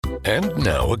And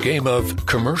now a game of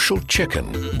Commercial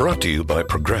Chicken, brought to you by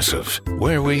Progressive,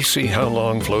 where we see how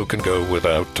long Flo can go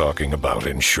without talking about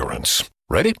insurance.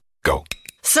 Ready? Go.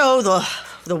 So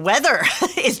the weather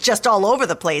is just all over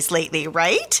the place lately,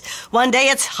 right? One day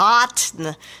it's hot, and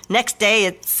the next day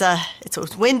it's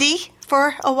windy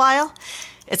for a while.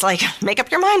 It's like, make up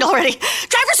your mind already.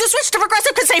 Drivers who switch to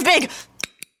Progressive could save big.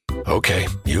 Okay,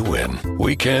 you win.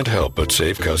 We can't help but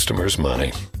save customers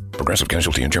money. Progressive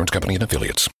Casualty Insurance Company and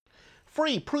Affiliates.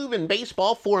 Free proven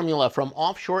baseball formula from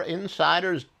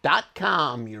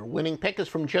OffshoreInsiders.com. Your winning pick is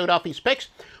from Joe Duffy's Picks.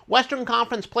 Western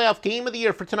Conference Playoff Game of the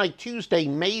Year for tonight, Tuesday,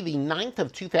 May the 9th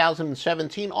of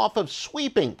 2017, off of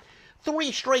sweeping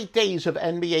 3 straight days of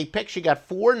NBA picks. You got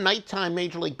 4 nighttime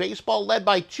Major League Baseball led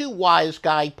by 2 wise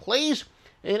guy plays.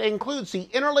 It includes the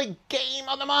Interleague Game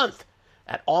of the Month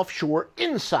at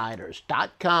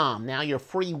OffshoreInsiders.com. Now your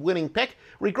free winning pick.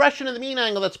 Regression of the mean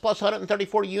angle, that's plus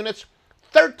 134 units.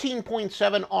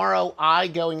 13.7 ROI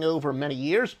going over many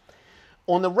years.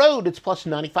 On the road, it's plus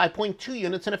 95.2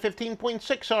 units and a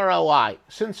 15.6 ROI.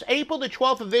 Since April the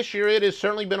 12th of this year, it has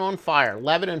certainly been on fire.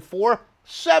 11-4,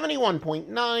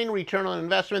 71.9 return on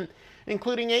investment,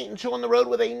 including 8-2 on the road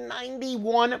with a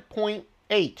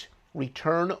 91.8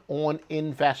 return on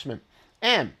investment.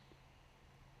 And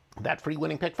that free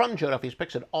winning pick from Joe Duffy's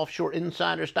Picks at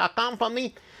OffshoreInsiders.com from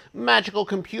the magical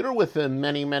computer with the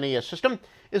many a system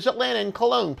is Atlanta and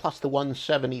Cologne plus the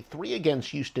 173 against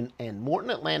Houston and Morton.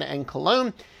 Atlanta and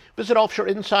Cologne. Visit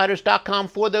OffshoreInsiders.com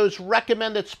for those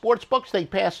recommended sports books. They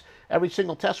pass every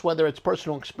single test, whether it's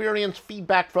personal experience,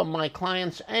 feedback from my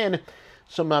clients, and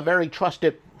some very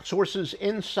trusted sources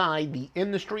inside the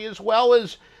industry, as well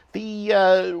as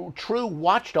the true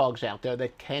watchdogs out there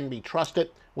that can be trusted.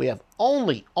 We have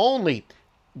only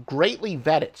greatly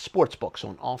vetted sports books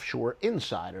on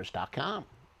OffshoreInsiders.com.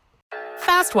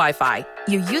 Fast Wi-Fi.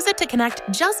 You use it to connect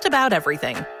just about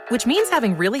everything, which means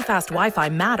having really fast Wi-Fi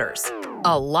matters.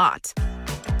 A lot.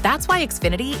 That's why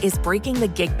Xfinity is breaking the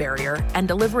gig barrier and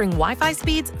delivering Wi-Fi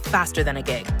speeds faster than a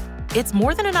gig. It's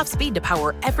more than enough speed to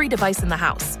power every device in the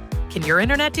house. Can your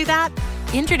internet do that?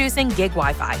 Introducing Gig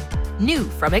Wi-Fi. New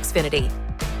from Xfinity.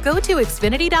 Go to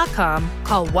Xfinity.com,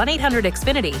 call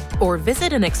 1-800-XFINITY, or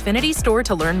visit an Xfinity store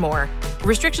to learn more.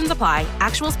 Restrictions apply.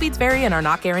 Actual speeds vary and are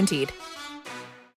not guaranteed.